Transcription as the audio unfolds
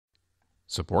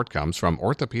Support comes from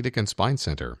Orthopedic and Spine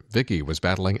Center. Vicky was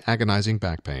battling agonizing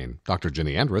back pain. Dr.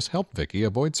 Ginny Andrus helped Vicky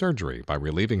avoid surgery by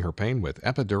relieving her pain with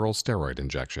epidural steroid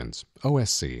injections.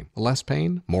 OSC. Less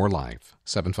pain, more life.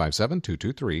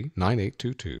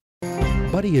 757-223-9822.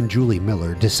 Buddy and Julie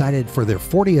Miller decided for their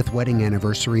 40th wedding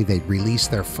anniversary they'd release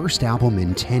their first album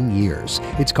in 10 years.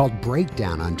 It's called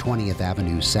Breakdown on 20th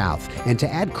Avenue South. And to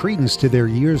add credence to their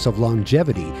years of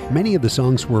longevity, many of the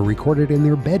songs were recorded in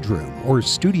their bedroom, or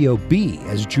Studio B,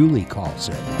 as Julie calls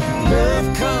it.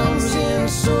 Love comes in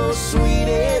so sweet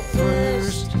at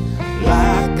first,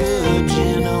 like a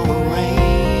gentle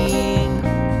rain.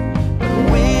 But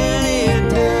when it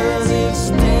does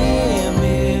its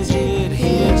damage, it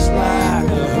hits like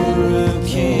a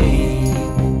hurricane.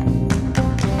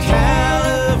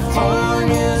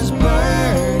 California's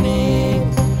burning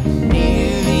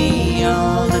nearly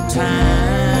all the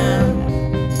time.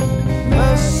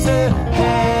 Must have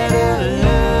had a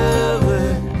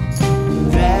lover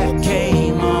that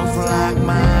came off like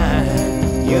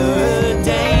mine. You're a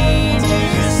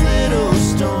dangerous little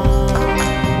storm,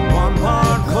 one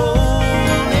part cold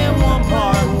and one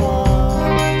part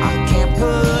warm. I can't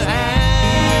put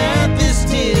out this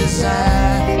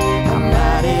desire, I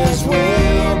might as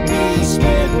well be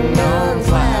spitting on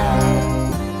fire.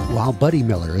 While Buddy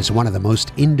Miller is one of the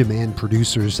most in-demand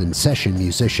producers and session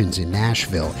musicians in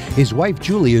Nashville, his wife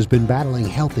Julie has been battling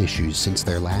health issues since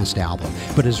their last album,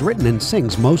 but has written and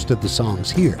sings most of the songs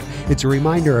here. It's a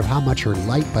reminder of how much her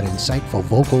light but insightful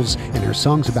vocals and her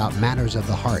songs about matters of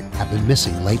the heart have been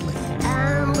missing lately.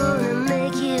 I'm gonna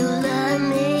make you love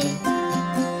me,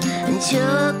 and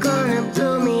you're gonna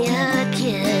blow me a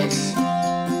kiss.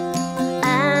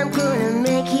 I'm gonna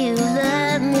make you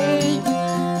love me,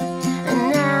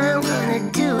 and I'm gonna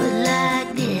do it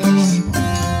like this.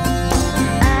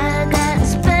 I got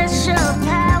special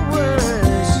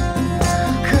powers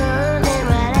coming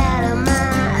right out of my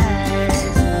eyes.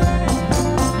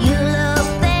 You'll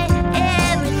obey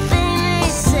everything they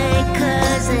say,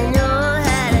 'cause they know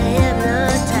how to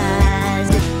hypnotize.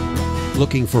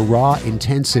 Looking for raw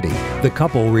intensity, the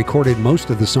couple recorded most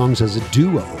of the songs as a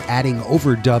duo, adding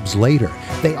overdubs later.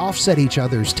 They offset each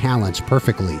other's talents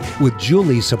perfectly, with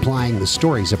Julie supplying the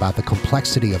stories about the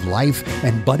complexity of life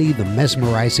and Buddy the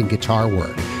mesmerizing guitar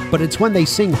work. But it's when they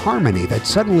sing harmony that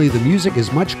suddenly the music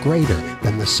is much greater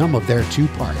than the sum of their two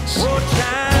parts. Watch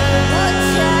out,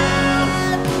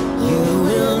 you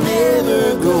will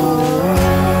never go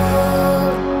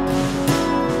wrong.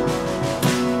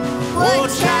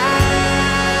 Watch out,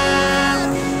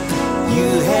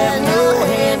 you have no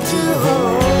hand to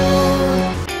hold.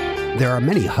 There are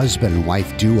many husband and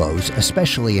wife duos,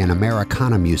 especially in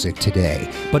Americana music today,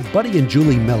 but Buddy and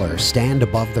Julie Miller stand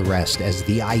above the rest as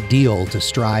the ideal to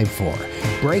strive for.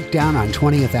 Breakdown on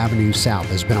 20th Avenue South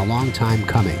has been a long time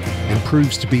coming and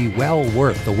proves to be well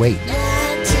worth the wait.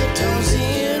 Tiptoes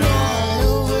in all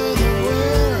over the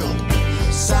world,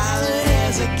 silent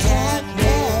as a cat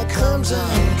that comes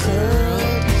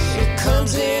uncurled. It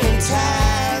comes in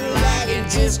tight like it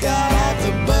just got off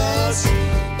the bus.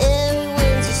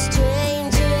 Everyone's a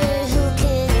stranger, who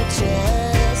can you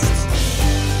trust?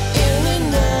 In the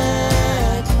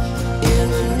night,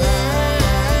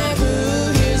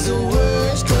 who hears the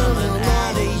words coming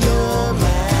out of your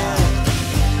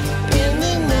mouth? In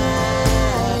the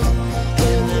night,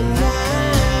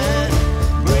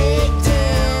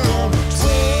 breakdown on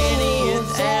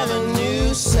 20th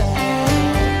Avenue South.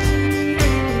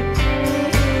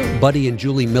 Buddy and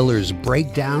Julie Miller's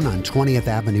Breakdown on 20th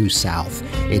Avenue South.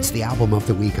 It's the album of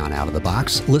the week on Out of the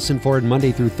Box. Listen for it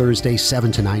Monday through Thursday,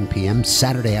 7 to 9 p.m.,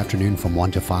 Saturday afternoon from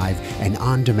 1 to 5, and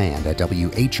on demand at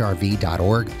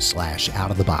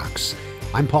whrv.org/outofthebox.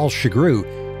 I'm Paul Chagru.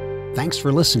 Thanks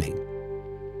for listening.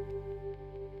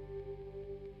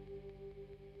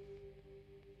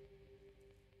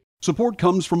 Support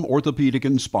comes from Orthopedic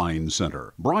and Spine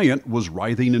Center. Bryant was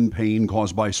writhing in pain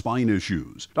caused by spine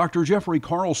issues. Dr. Jeffrey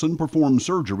Carlson performed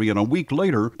surgery, and a week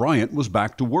later, Bryant was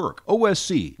back to work.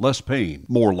 OSC, less pain,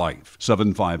 more life.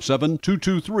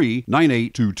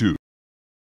 757-223-9822.